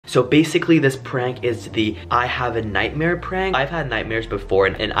So basically this prank is the I have a nightmare prank. I've had nightmares before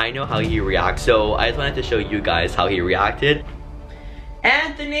and I know how he reacts, so I just wanted to show you guys how he reacted.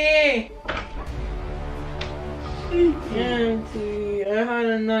 Anthony! Auntie, I had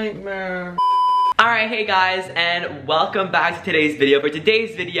a nightmare. Alright, hey guys, and welcome back to today's video. For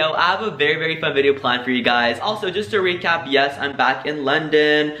today's video, I have a very fun video planned for you guys. Also, just to recap, yes, I'm back in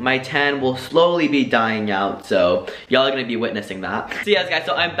London. My tan will slowly be dying out, so y'all are gonna be witnessing that. So yes guys,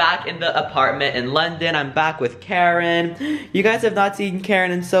 so I'm back in the apartment in London. I'm back with Karen. You guys have not seen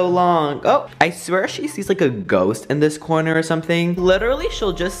Karen in so long. Oh, I swear she sees like a ghost in this corner or something. Literally,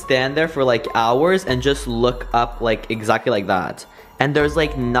 she'll just stand there for like hours and just look up like exactly like that. And there's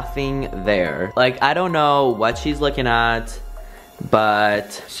like nothing there. Like, I don't know what she's looking at,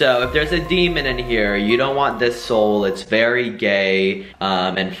 but so if there's a demon in here, you don't want this soul. It's very gay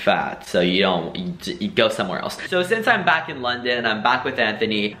and fat, so you go somewhere else. So since I'm back in London and I'm back with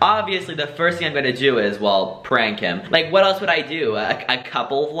Anthony, obviously the first thing I'm gonna do is, well, prank him. Like, what else would I do? A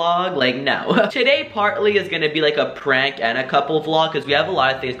couple vlog? Like, no. Today partly is gonna be like a prank and a couple vlog because we have a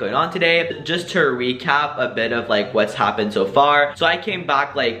lot of things going on today. Just to recap a bit of like what's happened so far. So I came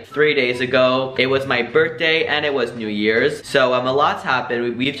back like 3 days ago. It was my birthday and it was New Year's. So a lot's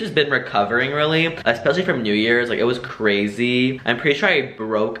happened. We've just been recovering really, especially from New Year's. Like, it was crazy. I'm pretty sure I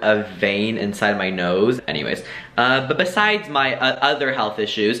broke a vein inside my nose. Anyways, but besides my other health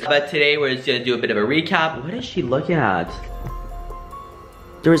issues, but today we're just gonna do a bit of a recap. What is she looking at?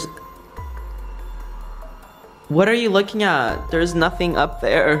 What are you looking at? There's nothing up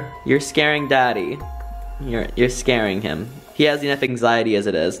there. You're scaring daddy. You're scaring him. He has enough anxiety as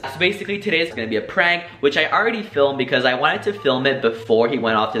it is. So basically today is gonna be a prank, which I already filmed because I wanted to film it before he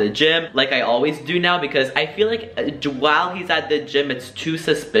went off to the gym, like I always do now, because I feel like while he's at the gym, it's too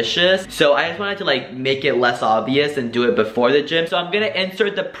suspicious. So I just wanted to like make it less obvious and do it before the gym. So I'm gonna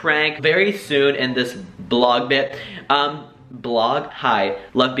insert the prank very soon in this blog bit. Blog? Hi,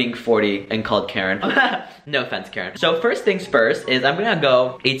 love being 40 and called Karen. No offense, Karen. So first things first is I'm gonna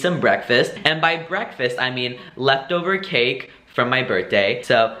go eat some breakfast. And by breakfast, I mean leftover cake from my birthday.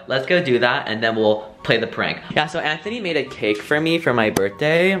 So let's go do that and then we'll play the prank. Yeah, so Anthony made a cake for me for my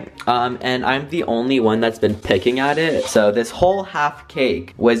birthday. And I'm the only one that's been picking at it. So this whole half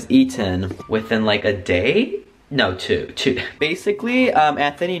cake was eaten within like a day? No, two. Basically,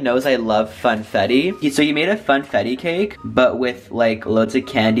 Anthony knows I love funfetti. So he made a funfetti cake, but with like loads of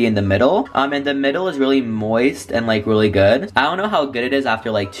candy in the middle. And the middle is really moist and like really good. I don't know how good it is after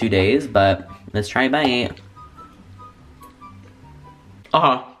like 2 days, but let's try a bite.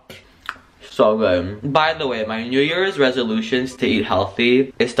 So good. By the way, my New Year's resolutions to eat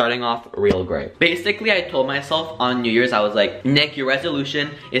healthy is starting off real great. Basically, I told myself on New Year's, I was like, Nick, your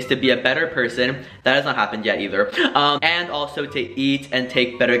resolution is to be a better person. That has not happened yet either. And also to eat and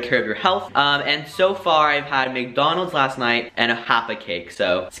take better care of your health. And so far, I've had McDonald's last night and half a cake,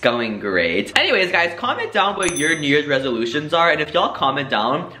 so it's going great. Anyways, guys, comment down what your New Year's resolutions are. And if y'all comment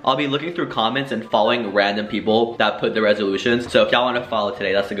down, I'll be looking through comments and following random people that put the resolutions. So if y'all want to follow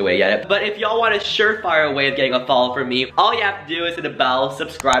today, that's a good way to get it. But if y'all want a surefire way of getting a follow from me, all you have to do is hit the bell,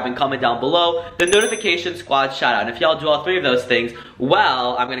 subscribe, and comment down below the notification squad shout out. And if y'all do all 3 of those things,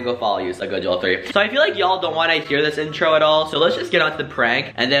 well, I'm gonna go follow you, so go do all 3. So I feel like y'all don't want to hear this intro at all, so let's just get on to the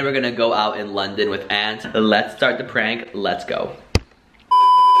prank, and then we're gonna go out in London with Ant. Let's start the prank, let's go.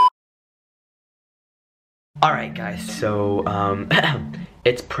 Alright guys, so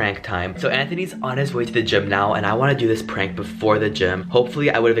it's prank time. So Anthony's on his way to the gym now, and I want to do this prank before the gym.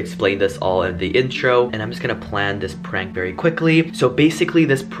 Hopefully I would have explained this all in the intro, and I'm just gonna plan this prank very quickly. So basically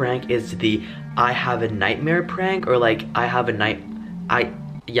this prank is the I have a nightmare prank, or like I have a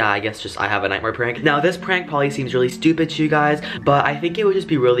I guess just I have a nightmare prank. Now this prank probably seems really stupid to you guys, but I think it would just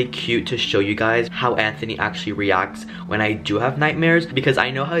be really cute to show you guys how Anthony actually reacts when I do have nightmares, because I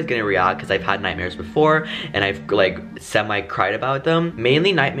know how he's gonna react because I've had nightmares before and I've like semi-cried about them.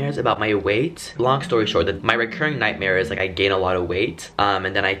 Mainly nightmares about my weight. Long story short, my recurring nightmare is like I gain a lot of weight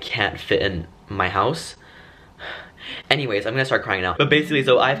and then I can't fit in my house. Anyways, I'm gonna start crying now. But basically,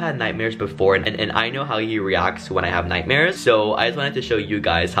 so I've had nightmares before, and I know how he reacts when I have nightmares. So I just wanted to show you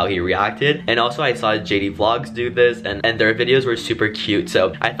guys how he reacted. And also I saw Jatie Vlogs do this, and their videos were super cute.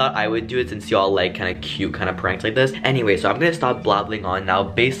 So I thought I would do it since y'all like kind of cute kind of pranks like this. Anyway, so I'm gonna stop blabbling on now.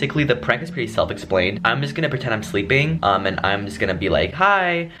 Basically, the prank is pretty self-explained. I'm just gonna pretend I'm sleeping, and I'm just gonna be like,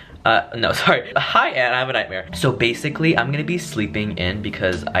 hi. No, sorry. Hi, Anne, I have a nightmare. So basically, I'm gonna be sleeping in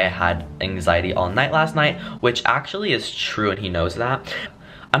because I had anxiety all night last night, which actually is true and he knows that.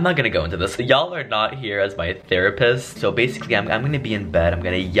 I'm not gonna go into this. Y'all are not here as my therapist. So basically, I'm gonna be in bed. I'm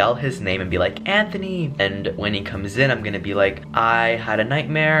gonna yell his name and be like, Anthony. And when he comes in, I'm gonna be like, I had a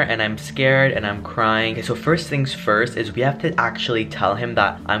nightmare and I'm scared and I'm crying. Okay, so first things first is we have to actually tell him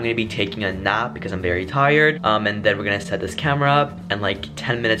that I'm gonna be taking a nap because I'm very tired. And then we're gonna set this camera up. And like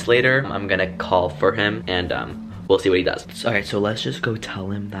 10 minutes later, I'm gonna call for him and we'll see what he does. So, alright, so let's just go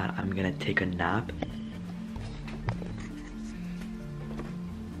tell him that I'm gonna take a nap.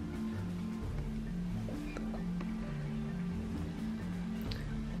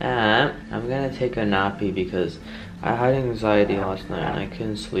 I'm gonna take a nappy because I had anxiety last night and I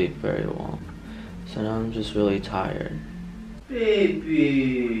couldn't sleep very well. So now I'm just really tired.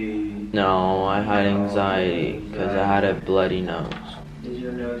 Baby! No, I had anxiety because I had a bloody nose. Is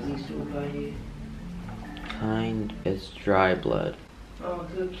your nose still bloody? It's dry blood. Oh,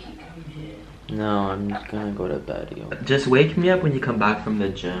 good, come here. No, I'm just gonna go to bed, yo. Just wake me up when you come back from the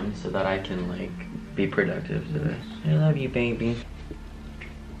gym so that I can, like, be productive today. I love you, baby.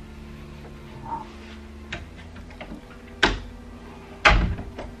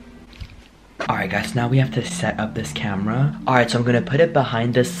 Alright guys, now we have to set up this camera. Alright, so I'm gonna put it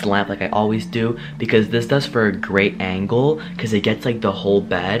behind this lamp like I always do because this does for a great angle because it gets like the whole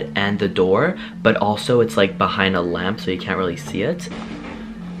bed and the door, but also it's like behind a lamp so you can't really see it.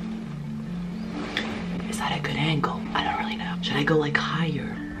 Is that a good angle? I don't really know. Should I go like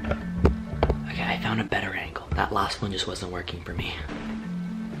higher? Okay, I found a better angle. That last one just wasn't working for me.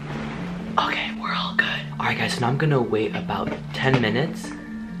 Okay, we're all good. Alright guys, so now I'm gonna wait about 10 minutes.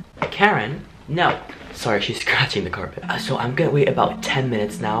 Karen? No. Sorry, she's scratching the carpet. So I'm gonna wait about 10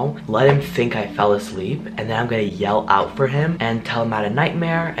 minutes now, let him think I fell asleep, and then I'm gonna yell out for him and tell him I had a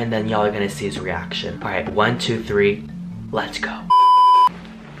nightmare, and then y'all are gonna see his reaction. Alright, 1, 2, 3, let's go.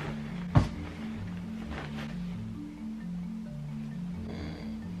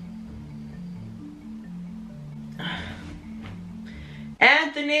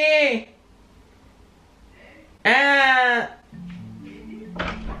 Anthony!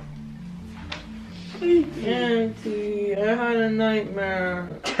 Auntie, I had a nightmare.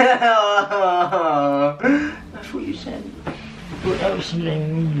 That's what you said. What else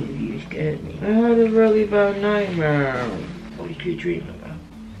you scared me? I had a really bad nightmare. What did you dream about?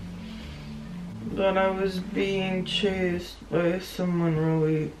 That I was being chased by someone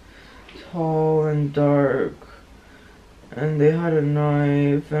really tall and dark. And they had a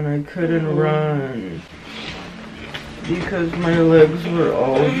knife and I couldn't run. Because my legs were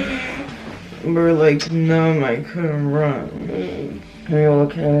like numb, I couldn't run. Are you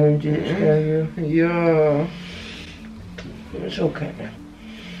okay? Did it scare you? Yeah. It's okay now.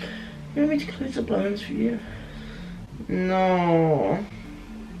 You want me to close the blinds for you? No.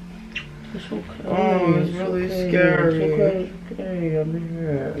 It's okay. Oh, it's really scary. It's okay, I'm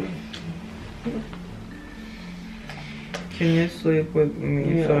here. Can you sleep with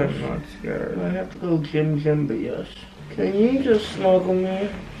me so I'm not scared? I have to go gym, but yes. Can you just snuggle me?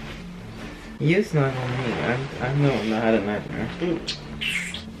 You snuggle me. I know I had a nightmare.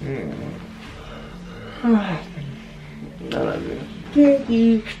 I love you. Thank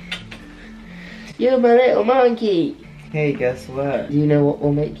you. You're my little monkey. Hey, guess what? Do you know what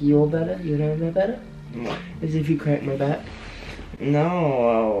will make you all better? You know me better? What? Is if you crack my back.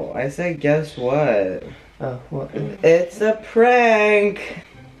 No, I said guess what? Oh, what? It's a prank!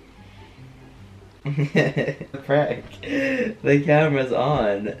 Prank. The camera's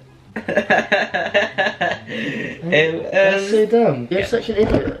on. That's so dumb. You're such an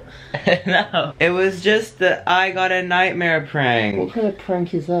idiot. No. It was just that I got a nightmare prank. What kind of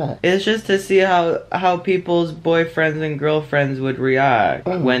prank is that? It's just to see how people's boyfriends and girlfriends would react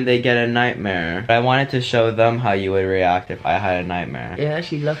when they get a nightmare. I wanted to show them how you would react if I had a nightmare. Yeah,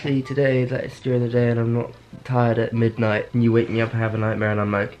 actually, luckily today that it's during the day and I'm not tired at midnight. And you wake me up and have a nightmare and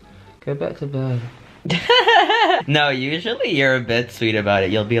I'm like, go back to bed. No, usually you're a bit sweet about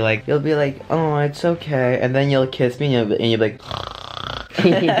it. You'll be like, oh, it's okay, and then you'll kiss me and you'll be like,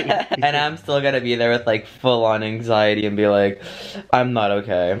 and I'm still gonna be there with like full-on anxiety and be like, I'm not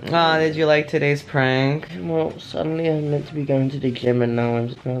okay. Oh, did you like today's prank? Well, suddenly I'm meant to be going to the gym and now I'm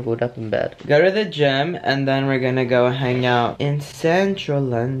just snuggled up in bed. Go to the gym and then we're gonna go hang out in central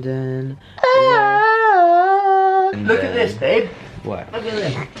London. Look at this, babe. What? Look at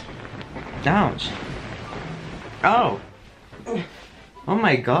this. Ouch. Oh. Oh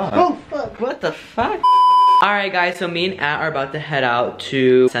my god. Oh, fuck. What the fuck? Alright guys, so me and Ant are about to head out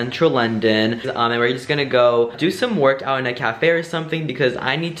to central London. And we're just gonna go do some work out in a cafe or something because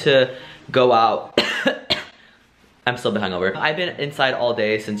I need to go out. I'm still a bit hungover. I've been inside all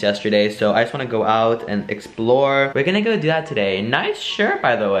day since yesterday, so I just want to go out and explore. We're gonna go do that today. Nice shirt,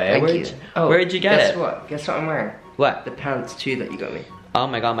 by the way. Where'd you get it? Guess what? Guess what I'm wearing? What? The pants too that you got me. Oh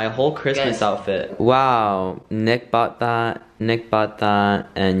my god, my whole Christmas outfit. Wow, Nick bought that,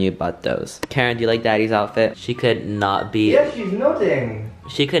 and you bought those. Karen, do you like Daddy's outfit? She could not be... Yeah, she's nodding.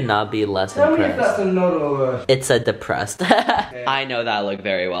 She could not be less Tell impressed. me if that's a nod or... It's a depressed. Okay. I know that look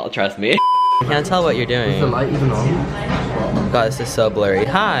very well, trust me. I can't tell what you're doing. Is the light even on? God, this is so blurry.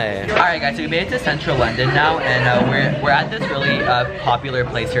 Hi. Alright guys, so we made it to central London now, and we're at this really popular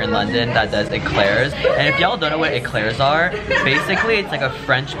place here in London that does eclairs. And if y'all don't know what eclairs are, basically it's like a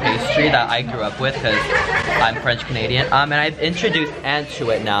French pastry that I grew up with because I'm French Canadian. And I've introduced Ant to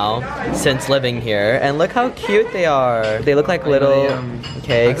it now since living here. And look how cute they are. They look like little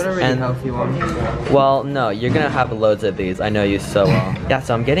cakes. I got a really healthy one. Well, no, you're gonna have loads of these. I know you so well. Yeah,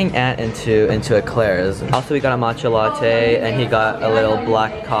 so I'm getting Ant into eclairs. Also, we got a matcha latte, and he got a little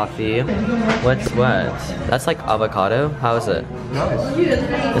black coffee. What's what? That's like avocado. How is it? Nice.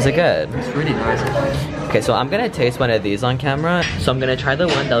 Is it good? It's really nice. Okay, so I'm gonna taste one of these on camera. So I'm gonna try the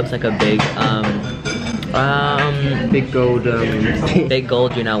one that looks like a big, big gold, big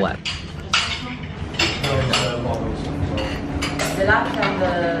gold. You know what?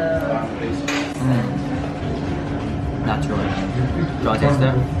 Naturally. Do you want to taste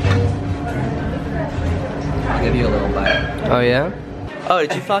it? I'll give you a little bite. Oh yeah? Oh,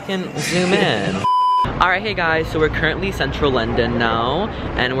 did you fucking zoom in? Alright, hey guys, so we're currently central London now,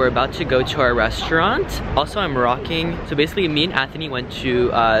 and we're about to go to our restaurant. Also, I'm rocking, so basically me and Anthony went to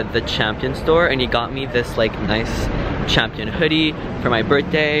the Champion store, and he got me this like nice Champion hoodie for my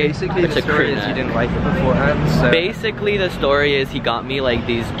birthday. Basically the story is you didn't like it beforehand, so... Basically the story is he got me like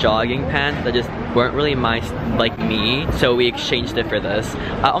these jogging pants that just weren't really like me, so we exchanged it for this.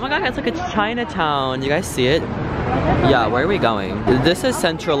 Oh my god guys, look, it's Chinatown. You guys see it? Yeah, where are we going? This is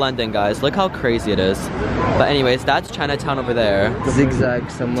central London, guys. Look how crazy it is. But anyways, that's Chinatown over there. Zigzag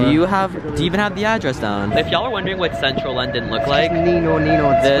somewhere. Do you even have the address down? If y'all are wondering what central London look like, Nino,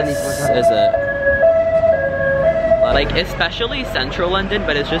 this is it. Like, especially central London,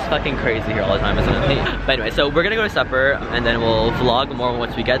 but it's just fucking crazy here all the time, isn't it? But anyway, so we're gonna go to supper, and then we'll vlog more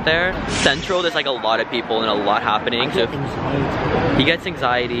once we get there. Central, there's like a lot of people and a lot happening, so he gets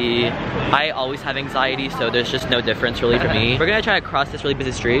anxiety. I always have anxiety, so there's just no difference really for me. We're gonna try to cross this really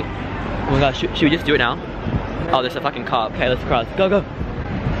busy street. Oh my gosh, should we just do it now? Oh, there's a fucking cop. Okay, let's cross. Go, go.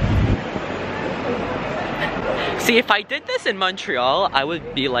 See, if I did this in Montreal, I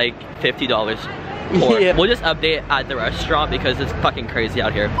would be like $50. Yeah. We'll just update at the restaurant because it's fucking crazy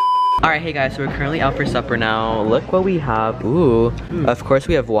out here. Alright, hey guys, so we're currently out for supper now. Look what we have. Ooh, of course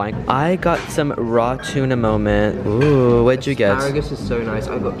we have wine. I got some raw tuna moment. Ooh, what'd you get? Asparagus is so nice.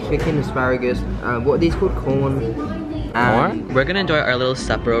 I got chicken, asparagus, what are these called? Corn. We're gonna enjoy our little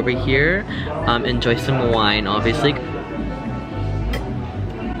supper over here. Enjoy some wine, obviously.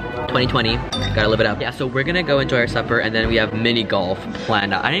 2020, gotta live it up. Yeah, so we're gonna go enjoy our supper, and then we have mini golf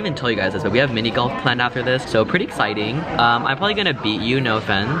planned out. I didn't even tell you guys this, but we have mini golf planned after this, so pretty exciting. I'm probably gonna beat you, no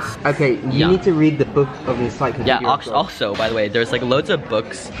offense. Okay, you need to read the book of the site. Yeah, also, by the way, there's like loads of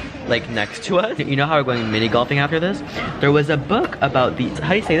books like next to us. You know how we're going mini golfing after this? There was a book about the,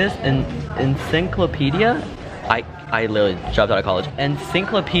 how do you say this? Encyclopedia? I literally dropped out of college.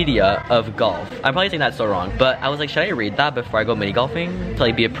 Encyclopedia of golf. I'm probably saying that so wrong, but I was like, should I read that before I go mini golfing to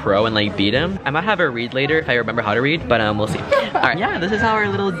like be a pro and like beat him? I might have her read later if I remember how to read, but we'll see. Alright, yeah, this is how our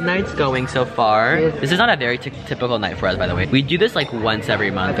little night's going so far. This is not a very typical night for us, by the way. We do this like once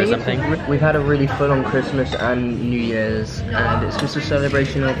every month or something. We've had a really full-on Christmas and New Year's, and it's just a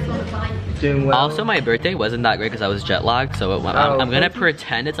celebration of doing well. Also, my birthday wasn't that great because I was jet lagged, so I'm gonna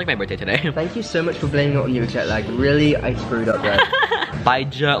pretend it's like my birthday today. Thank you so much for blaming it on your jet lag. Really, I screwed up there. By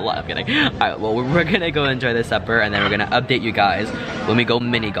jet lag, I'm kidding. Alright, well, we're gonna go enjoy the supper, and then we're gonna update you guys when we go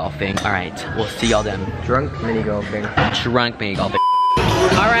mini golfing. Alright, we'll see y'all then. Drunk mini golfing. Drunk mini golfing.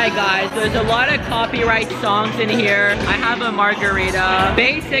 Alright guys, there's a lot of copyright songs in here. I have a margarita.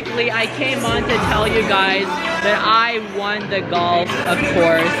 Basically, I came on to tell you guys that I won the golf, of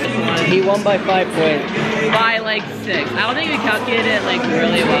course. He won by 5 points. By like 6. I don't think we calculated it like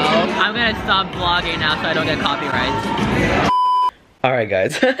really well. I'm gonna stop vlogging now so I don't get copyrights. Alright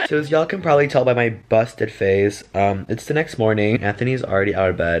guys, so as y'all can probably tell by my busted face, it's the next morning. Anthony's already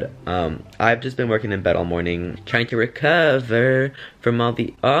out of bed. I've just been working in bed all morning, trying to recover from all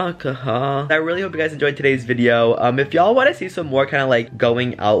the alcohol. I really hope you guys enjoyed today's video. If y'all want to see some more kind of like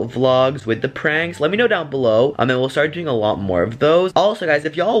going out vlogs with the pranks, let me know down below. And we'll start doing a lot more of those. Also guys,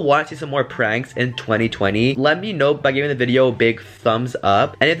 if y'all want to see some more pranks in 2020, let me know by giving the video a big thumbs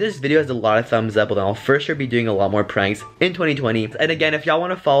up. And if this video has a lot of thumbs up, well, then I'll for sure be doing a lot more pranks in 2020. And again, if y'all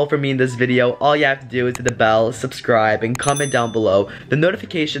want to follow for me in this video, all you have to do is hit the bell, subscribe, and comment down below the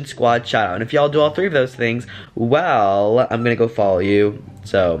notification squad shout out. And if y'all do all three of those things, well, I'm gonna go follow you.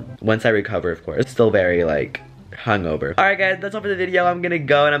 So once I recover, of course. It's still very like hungover. Alright guys, that's all for the video. I'm gonna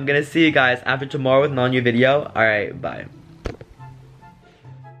go and I'm gonna see you guys after tomorrow with an all new video. Alright, bye.